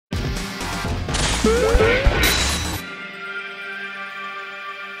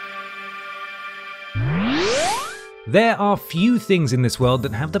There are few things in this world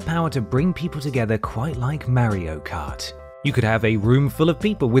that have the power to bring people together quite like Mario Kart. You could have a room full of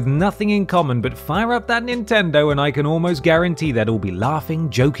people with nothing in common, but fire up that Nintendo and I can almost guarantee they'd all be laughing,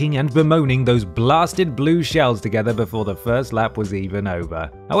 joking and bemoaning those blasted blue shells together before the first lap was even over.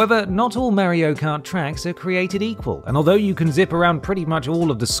 However, not all Mario Kart tracks are created equal, and although you can zip around pretty much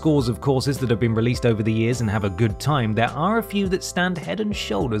all of the scores of courses that have been released over the years and have a good time, there are a few that stand head and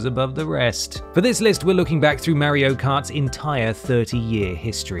shoulders above the rest. For this list, we're looking back through Mario Kart's entire 30-year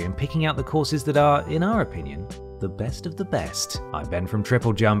history and picking out the courses that are, in our opinion, the best of the best. I'm Ben from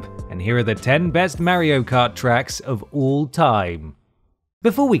TripleJump, and here are the 10 best Mario Kart tracks of all time.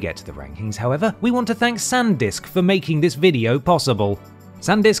 Before we get to the rankings, however, we want to thank SanDisk for making this video possible.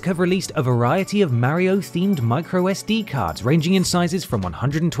 SanDisk have released a variety of Mario-themed microSD cards ranging in sizes from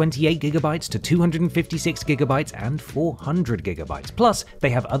 128GB to 256GB and 400GB. Plus, they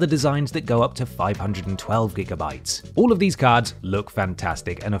have other designs that go up to 512GB. All of these cards look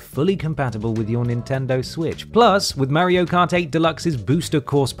fantastic and are fully compatible with your Nintendo Switch. Plus, with Mario Kart 8 Deluxe's Booster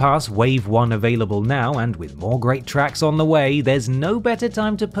Course Pass Wave 1 available now, and with more great tracks on the way, there's no better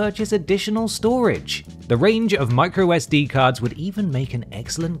time to purchase additional storage. The range of microSD cards would even make an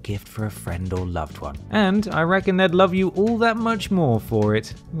excellent gift for a friend or loved one. And I reckon they'd love you all that much more for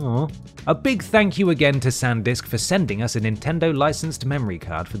it. Aww. A big thank you again to SanDisk for sending us a Nintendo licensed memory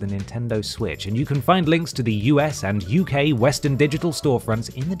card for the Nintendo Switch, and you can find links to the US and UK Western Digital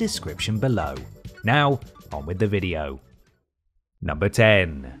storefronts in the description below. Now, on with the video. Number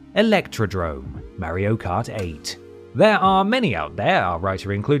 10. Electrodrome, Mario Kart 8. There are many out there, our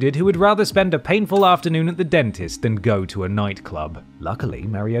writer included, who would rather spend a painful afternoon at the dentist than go to a nightclub. Luckily,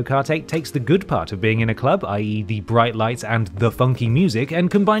 Mario Kart 8 takes the good part of being in a club, i.e. the bright lights and the funky music, and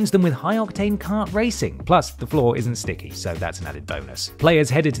combines them with high-octane kart racing. Plus, the floor isn't sticky, so that's an added bonus. Players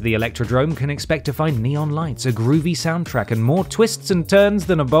headed to the Electrodrome can expect to find neon lights, a groovy soundtrack, and more twists and turns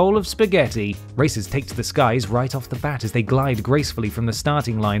than a bowl of spaghetti. Racers take to the skies right off the bat as they glide gracefully from the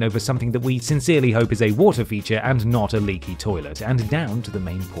starting line over something that we sincerely hope is a water feature and not a leaky toilet, and down to the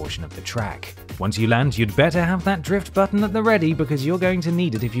main portion of the track. Once you land, you'd better have that drift button at the ready because you're going to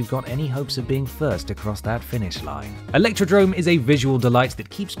need it if you've got any hopes of being first across that finish line. Electrodrome is a visual delight that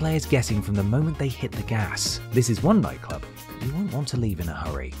keeps players guessing from the moment they hit the gas. This is one nightclub you won't want to leave in a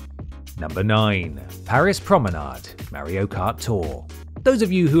hurry. Number 9. Paris Promenade, Mario Kart Tour. Those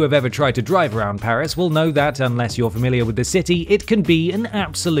of you who have ever tried to drive around Paris will know that, unless you're familiar with the city, it can be an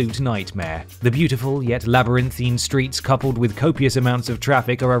absolute nightmare. The beautiful yet labyrinthine streets coupled with copious amounts of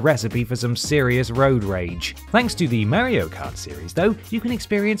traffic are a recipe for some serious road rage. Thanks to the Mario Kart series, though, you can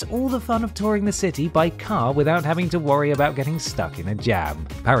experience all the fun of touring the city by car without having to worry about getting stuck in a jam.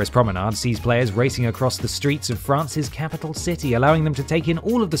 Paris Promenade sees players racing across the streets of France's capital city, allowing them to take in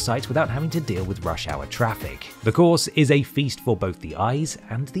all of the sights without having to deal with rush hour traffic. The course is a feast for both the eyes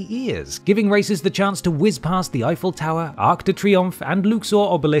and the ears, giving racers the chance to whiz past the Eiffel Tower, Arc de Triomphe and Luxor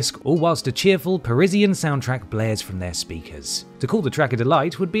Obelisk, all whilst a cheerful Parisian soundtrack blares from their speakers. To call the track a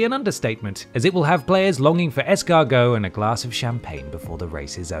delight would be an understatement, as it will have players longing for escargot and a glass of champagne before the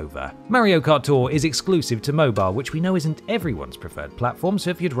race is over. Mario Kart Tour is exclusive to mobile, which we know isn't everyone's preferred platform, so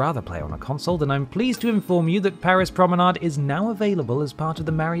if you'd rather play on a console, then I'm pleased to inform you that Paris Promenade is now available as part of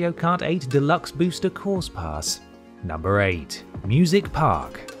the Mario Kart 8 Deluxe Booster Course Pass. Number 8. Music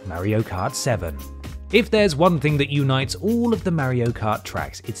Park, Mario Kart 7. If there's one thing that unites all of the Mario Kart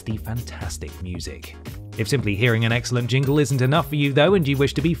tracks, it's the fantastic music. If simply hearing an excellent jingle isn't enough for you though, and you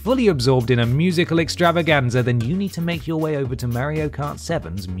wish to be fully absorbed in a musical extravaganza, then you need to make your way over to Mario Kart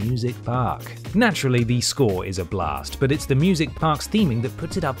 7's Music Park. Naturally, the score is a blast, but it's the Music Park's theming that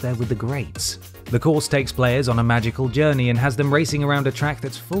puts it up there with the greats. The course takes players on a magical journey and has them racing around a track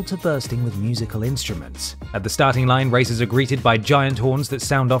that's full to bursting with musical instruments. At the starting line, racers are greeted by giant horns that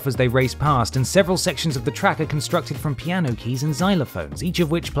sound off as they race past, and several sections of the track are constructed from piano keys and xylophones, each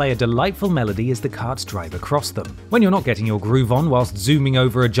of which play a delightful melody as the karts drive across them. When you're not getting your groove on whilst zooming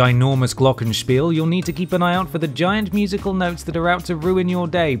over a ginormous glockenspiel, you'll need to keep an eye out for the giant musical notes that are out to ruin your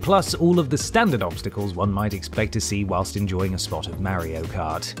day, plus all of the standard obstacles one might expect to see whilst enjoying a spot of Mario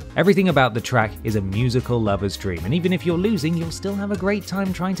Kart. Everything about the track is a musical lover's dream, and even if you're losing, you'll still have a great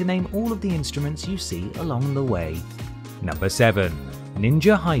time trying to name all of the instruments you see along the way. Number 7.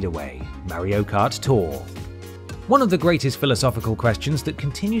 Ninja Hideaway, Mario Kart Tour. One of the greatest philosophical questions that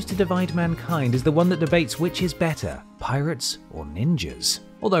continues to divide mankind is the one that debates which is better, pirates or ninjas?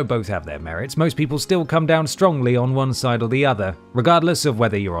 Although both have their merits, most people still come down strongly on one side or the other. Regardless of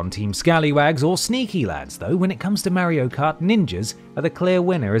whether you're on Team Scallywags or Sneaky Lads though, when it comes to Mario Kart, ninjas are the clear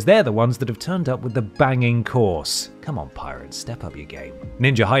winner as they're the ones that have turned up with the banging course. Come on pirates, step up your game.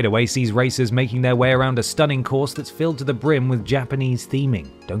 Ninja Hideaway sees racers making their way around a stunning course that's filled to the brim with Japanese theming.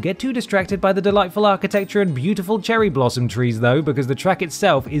 Don't get too distracted by the delightful architecture and beautiful cherry blossom trees though, because the track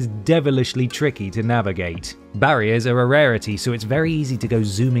itself is devilishly tricky to navigate. Barriers are a rarity, so it's very easy to go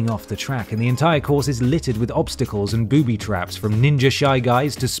zooming off the track, and the entire course is littered with obstacles and booby traps, from ninja shy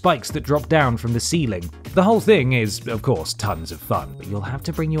guys to spikes that drop down from the ceiling. The whole thing is, of course, tons of fun, but you'll have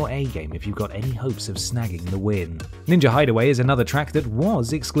to bring your A game if you've got any hopes of snagging the win. Ninja Hideaway is another track that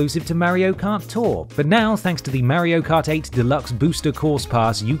was exclusive to Mario Kart Tour, but now, thanks to the Mario Kart 8 Deluxe Booster Course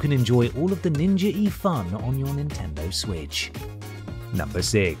Pass, you can enjoy all of the ninja-y fun on your Nintendo Switch. Number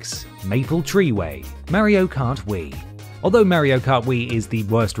 6. Maple Treeway, Mario Kart Wii. Although Mario Kart Wii is the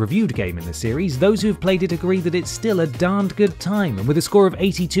worst reviewed game in the series, those who've played it agree that it's still a darned good time, and with a score of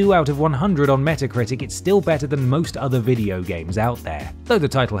 82 out of 100 on Metacritic, it's still better than most other video games out there. Though the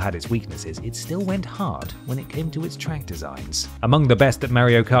title had its weaknesses, it still went hard when it came to its track designs. Among the best that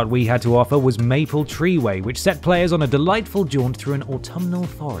Mario Kart Wii had to offer was Maple Treeway, which set players on a delightful jaunt through an autumnal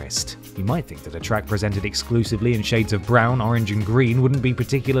forest. You might think that a track presented exclusively in shades of brown, orange and green wouldn't be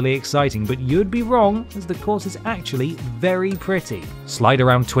particularly exciting, but you'd be wrong, as the course is actually very pretty. Slide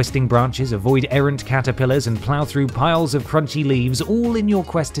around twisting branches, avoid errant caterpillars, and plow through piles of crunchy leaves, all in your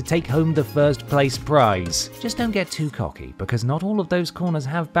quest to take home the first place prize. Just don't get too cocky, because not all of those corners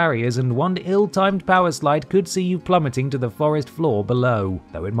have barriers, and one ill-timed power slide could see you plummeting to the forest floor below.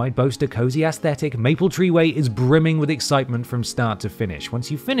 Though it might boast a cozy aesthetic, Maple Treeway is brimming with excitement from start to finish.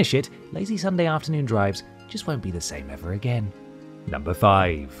 Once you finish it, lazy Sunday afternoon drives just won't be the same ever again. Number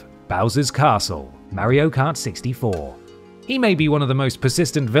 5. Bowser's Castle, Mario Kart 64. He may be one of the most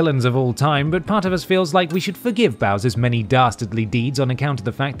persistent villains of all time, but part of us feels like we should forgive Bowser's many dastardly deeds on account of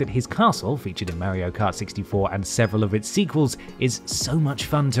the fact that his castle, featured in Mario Kart 64 and several of its sequels, is so much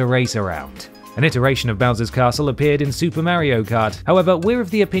fun to race around. An iteration of Bowser's Castle appeared in Super Mario Kart. However, we're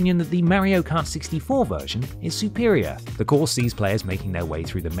of the opinion that the Mario Kart 64 version is superior. The course sees players making their way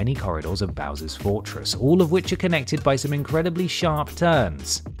through the many corridors of Bowser's fortress, all of which are connected by some incredibly sharp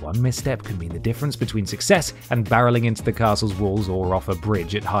turns. One misstep can mean the difference between success and barreling into the castle's walls or off a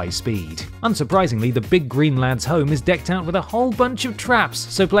bridge at high speed. Unsurprisingly, the big green lad's home is decked out with a whole bunch of traps,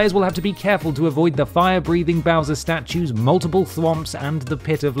 so players will have to be careful to avoid the fire-breathing Bowser statues, multiple thwomps, and the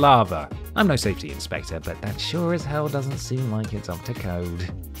pit of lava. I'm no safety inspector, but that sure as hell doesn't seem like it's up to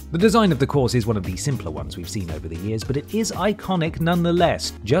code. The design of the course is one of the simpler ones we've seen over the years, but it is iconic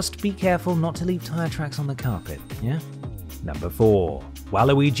nonetheless. Just be careful not to leave tire tracks on the carpet, yeah? Number 4.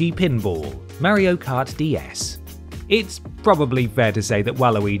 Waluigi Pinball, Mario Kart DS. It's probably fair to say that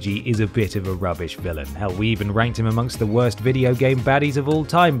Waluigi is a bit of a rubbish villain. Hell, we even ranked him amongst the worst video game baddies of all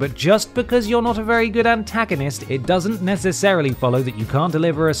time, but just because you're not a very good antagonist, it doesn't necessarily follow that you can't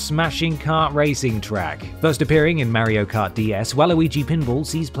deliver a smashing kart racing track. First appearing in Mario Kart DS, Waluigi Pinball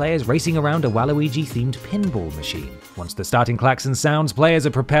sees players racing around a Waluigi-themed pinball machine. Once the starting klaxon sounds, players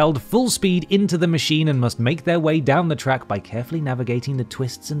are propelled full speed into the machine and must make their way down the track by carefully navigating the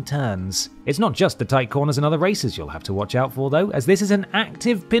twists and turns. It's not just the tight corners and other races you'll have to watch out for though, as this is an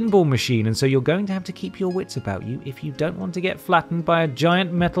active pinball machine, and so you're going to have to keep your wits about you if you don't want to get flattened by a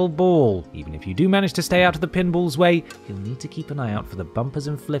giant metal ball. Even if you do manage to stay out of the pinball's way, you'll need to keep an eye out for the bumpers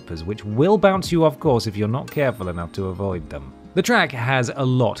and flippers, which will bounce you off course if you're not careful enough to avoid them. The track has a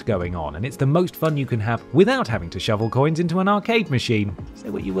lot going on, and it's the most fun you can have without having to shovel coins into an arcade machine. Say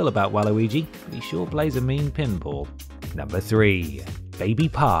what you will about Waluigi, but he sure plays a mean pinball. Number 3. Baby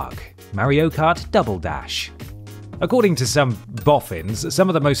Park, Mario Kart Double Dash. According to some boffins, some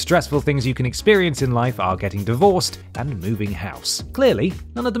of the most stressful things you can experience in life are getting divorced and moving house. Clearly,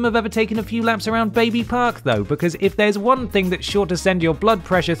 none of them have ever taken a few laps around Baby Park though, because if there's one thing that's sure to send your blood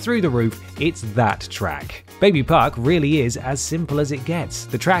pressure through the roof, it's that track. Baby Park really is as simple as it gets.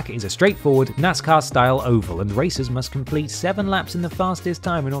 The track is a straightforward NASCAR-style oval, and racers must complete 7 laps in the fastest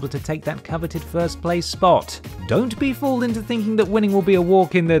time in order to take that coveted first place spot. Don't be fooled into thinking that winning will be a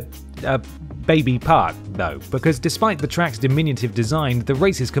walk in the Baby Park, though, because despite the track's diminutive design, the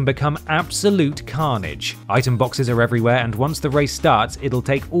races can become absolute carnage. Item boxes are everywhere, and once the race starts, it'll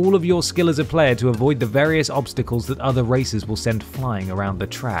take all of your skill as a player to avoid the various obstacles that other racers will send flying around the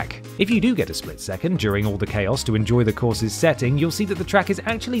track. If you do get a split second during all the chaos to enjoy the course's setting, you'll see that the track is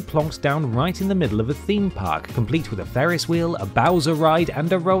actually plonked down right in the middle of a theme park, complete with a Ferris wheel, a Bowser ride,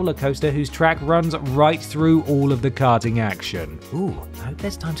 and a roller coaster whose track runs right through all of the karting action. Ooh, I hope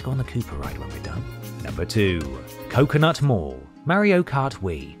there's time to go on the Cooper ride when Can't be done. Number 2. Coconut Mall, Mario Kart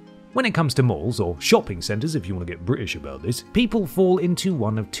Wii. When it comes to malls, or shopping centres if you want to get British about this, people fall into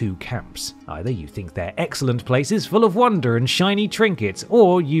one of two camps. Either you think they're excellent places full of wonder and shiny trinkets,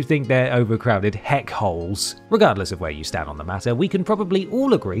 or you think they're overcrowded heck holes. Regardless of where you stand on the matter, we can probably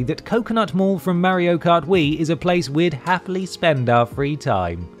all agree that Coconut Mall from Mario Kart Wii is a place we'd happily spend our free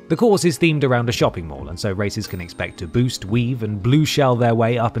time. The course is themed around a shopping mall, and so racers can expect to boost, weave, and blue shell their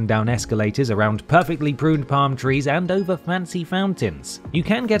way up and down escalators around perfectly pruned palm trees and over fancy fountains. You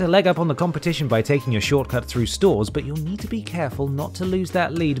can get a leg up on the competition by taking a shortcut through stores, but you'll need to be careful not to lose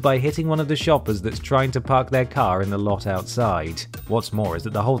that lead by hitting one of the shoppers that's trying to park their car in the lot outside. What's more is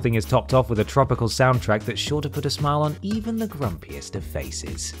that the whole thing is topped off with a tropical soundtrack that's sure to put a smile on even the grumpiest of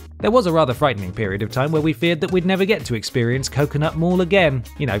faces. There was a rather frightening period of time where we feared that we'd never get to experience Coconut Mall again.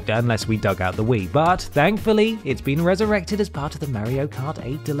 You know, unless we dug out the Wii, but thankfully it's been resurrected as part of the Mario Kart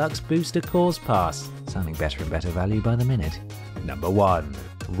 8 Deluxe Booster Course Pass, sounding better and better value by the minute. Number 1.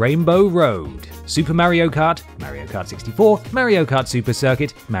 Rainbow Road, Super Mario Kart, Mario Kart 64, Mario Kart Super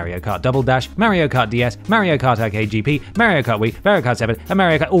Circuit, Mario Kart Double Dash, Mario Kart DS, Mario Kart Arcade GP, Mario Kart Wii, Mario Kart 7, and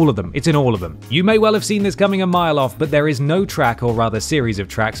Mario Kart, all of them. It's in all of them. You may well have seen this coming a mile off, but there is no track, or rather series of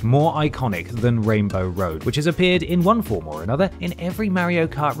tracks, more iconic than Rainbow Road, which has appeared in one form or another in every Mario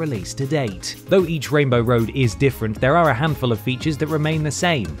Kart release to date. Though each Rainbow Road is different, there are a handful of features that remain the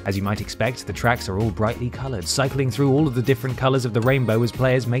same. As you might expect, the tracks are all brightly coloured, cycling through all of the different colours of the rainbow as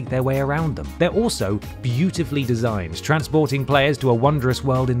players make their way around them. They're also beautifully designed, transporting players to a wondrous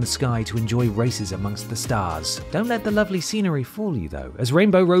world in the sky to enjoy races amongst the stars. Don't let the lovely scenery fool you though, as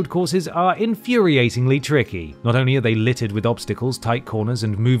Rainbow Road courses are infuriatingly tricky. Not only are they littered with obstacles, tight corners,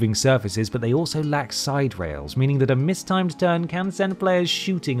 and moving surfaces, but they also lack side rails, meaning that a mistimed turn can send players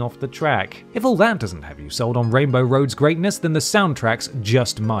shooting off the track. If all that doesn't have you sold on Rainbow Road's greatness, then the soundtracks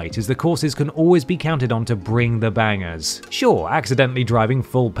just might, as the courses can always be counted on to bring the bangers. Sure, accidentally driving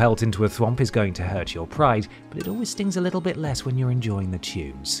full pelt into a thwomp is going to hurt your pride, but it always stings a little bit less when you're enjoying the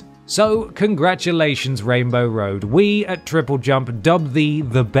tunes. So, congratulations Rainbow Road. We at TripleJump dubbed thee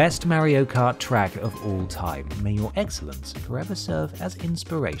the best Mario Kart track of all time. May your excellence forever serve as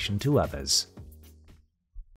inspiration to others.